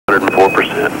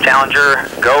Challenger,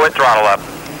 go at throttle up.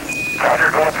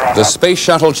 The Space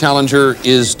Shuttle Challenger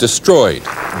is destroyed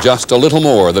just a little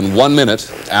more than 1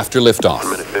 minute after liftoff.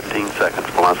 1 minute 15 seconds,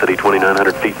 velocity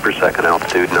 2,900 feet per second,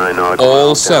 altitude 9 nautical All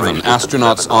miles, 7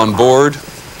 astronauts on board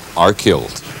are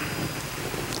killed.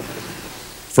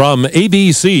 From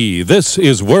ABC, this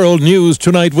is World News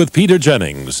Tonight with Peter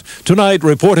Jennings. Tonight,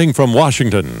 reporting from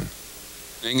Washington.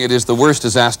 It is the worst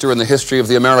disaster in the history of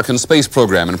the American space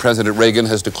program, and President Reagan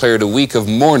has declared a week of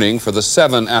mourning for the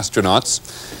 7 astronauts,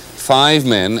 5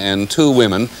 men and 2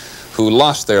 women, who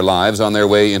lost their lives on their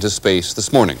way into space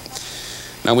this morning.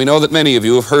 Now, we know that many of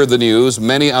you have heard the news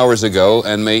many hours ago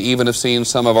and may even have seen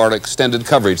some of our extended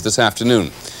coverage this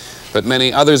afternoon. But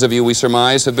many others of you, we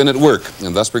surmise, have been at work,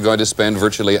 and thus we're going to spend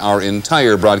virtually our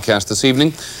entire broadcast this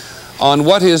evening on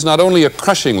what is not only a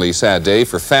crushingly sad day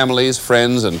for families,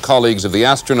 friends, and colleagues of the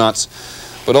astronauts,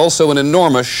 but also an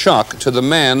enormous shock to the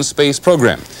manned space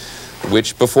program,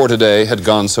 which before today had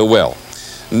gone so well.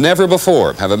 Never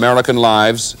before have American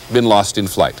lives been lost in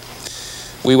flight.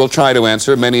 We will try to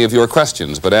answer many of your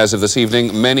questions, but as of this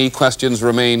evening, many questions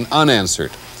remain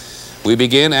unanswered. We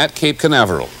begin at Cape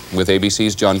Canaveral with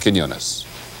ABC's John Quinones.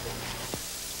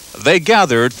 They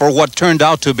gathered for what turned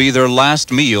out to be their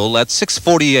last meal at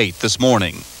 6:48 this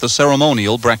morning, the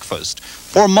ceremonial breakfast.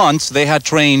 For months, they had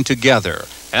trained together.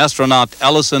 Astronaut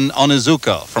Ellison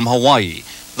Onizuka from Hawaii,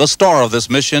 the star of this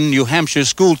mission, New Hampshire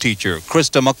schoolteacher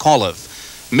Krista McAuliffe,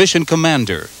 mission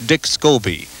commander Dick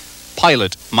Scobie,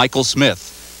 pilot Michael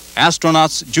Smith,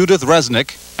 astronauts Judith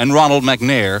Resnick and Ronald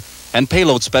McNair, and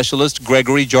payload specialist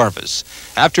Gregory Jarvis.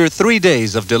 After 3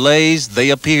 days of delays, they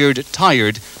appeared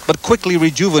tired but quickly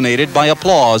rejuvenated by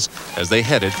applause as they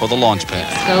headed for the launch pad.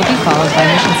 Scobie, followed by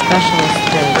mission specialist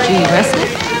Judy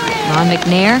Resnick, Ron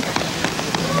McNair,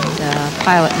 and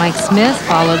pilot Mike Smith,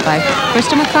 followed by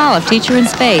Krista McAuliffe, teacher in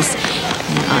space,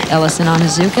 Ellison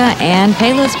Onizuka, and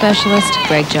payload specialist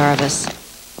Greg Jarvis.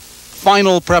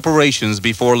 Final preparations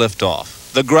before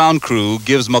liftoff. The ground crew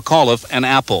gives McAuliffe an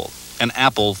apple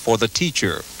for the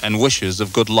teacher, and wishes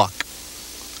of good luck.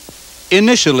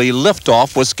 Initially,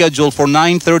 liftoff was scheduled for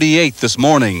 9:38 this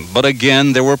morning, but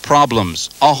again there were problems.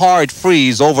 A hard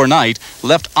freeze overnight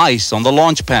left ice on the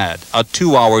launch pad, a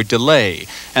 2-hour delay,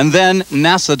 and then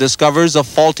NASA discovers a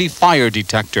faulty fire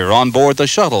detector on board the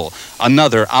shuttle,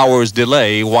 another hour's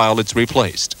delay while it's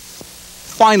replaced.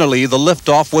 Finally, the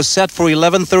liftoff was set for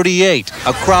 11:38.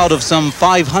 A crowd of some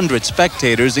 500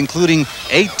 spectators, including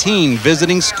 18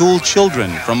 visiting school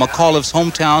children from McAuliffe's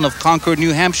hometown of Concord,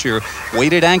 New Hampshire,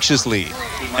 waited anxiously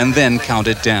and then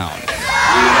counted down.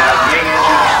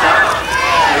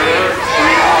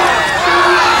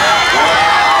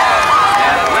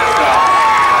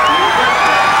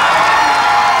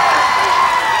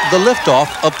 The liftoff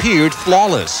appeared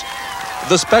flawless.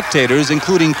 The spectators,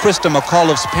 including Krista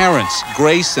McAuliffe's parents,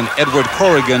 Grace and Edward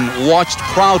Corrigan, watched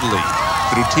proudly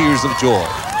through tears of joy.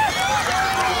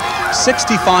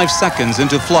 65 seconds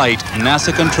into flight,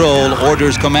 NASA Control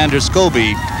orders Commander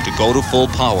Scobie to go to full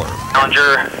power.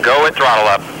 Challenger, go at throttle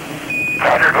up.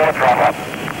 Challenger, go at throttle up.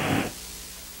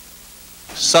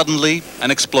 Suddenly,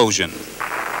 an explosion.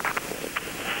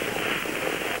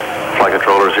 Flight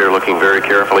controllers here looking very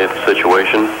carefully at the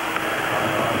situation.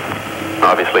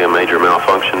 Obviously a major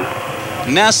malfunction.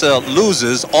 NASA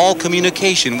loses all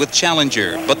communication with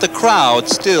Challenger, but the crowd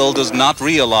still does not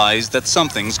realize that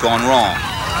something's gone wrong.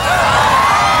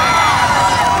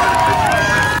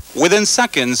 Within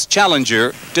seconds,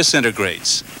 Challenger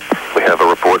disintegrates. We have a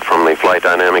report from the flight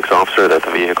dynamics officer that the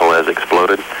vehicle has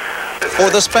exploded. For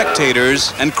the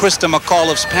spectators and Krista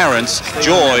McAuliffe's parents,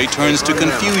 joy turns to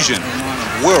confusion,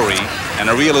 worry, and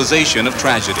a realization of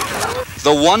tragedy. The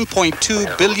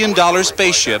 $1.2 billion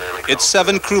spaceship, its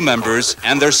 7 crew members,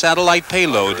 and their satellite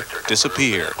payload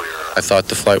disappear. I thought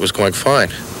the flight was going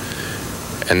fine.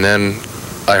 And then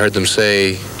I heard them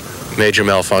say major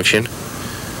malfunction.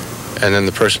 And then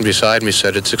the person beside me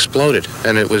said it's exploded.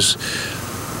 And it was...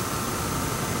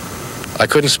 I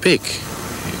couldn't speak.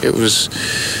 It was...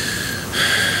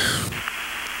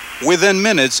 Within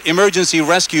minutes, emergency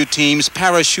rescue teams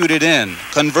parachuted in,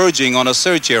 converging on a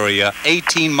search area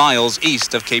 18 miles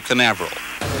east of Cape Canaveral.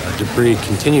 Debris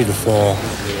continued to fall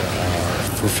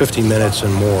for 50 minutes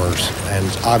and more,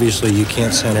 and obviously you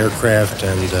can't send aircraft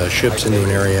and ships into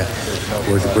an area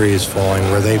where debris is falling,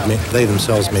 where they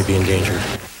themselves may be endangered.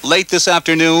 Late this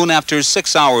afternoon, after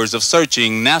 6 hours of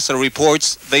searching, NASA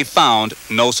reports they found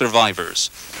no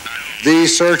survivors.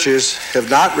 These searches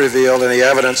have not revealed any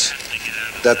evidence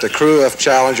that the crew of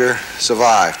Challenger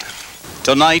survived.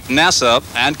 Tonight, NASA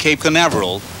and Cape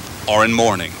Canaveral are in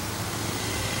mourning.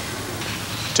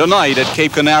 Tonight at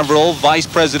Cape Canaveral, Vice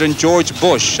President George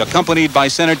Bush, accompanied by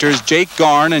Senators Jake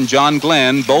Garn and John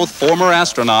Glenn, both former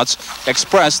astronauts,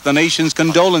 expressed the nation's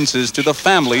condolences to the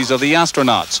families of the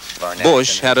astronauts.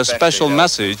 Bush had a special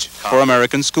message for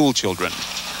American school children.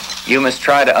 You must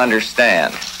try to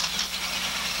understand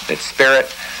that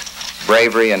spirit,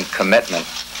 bravery, and commitment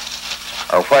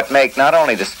are what make not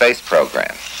only the space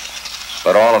program,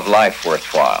 but all of life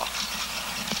worthwhile.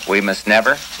 We must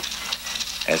never,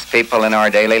 as people in our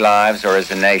daily lives or as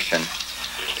a nation,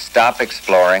 stop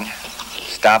exploring,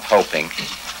 stop hoping,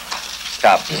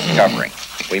 stop discovering.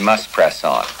 We must press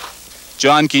on.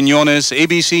 John Quinones,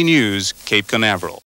 ABC News, Cape Canaveral.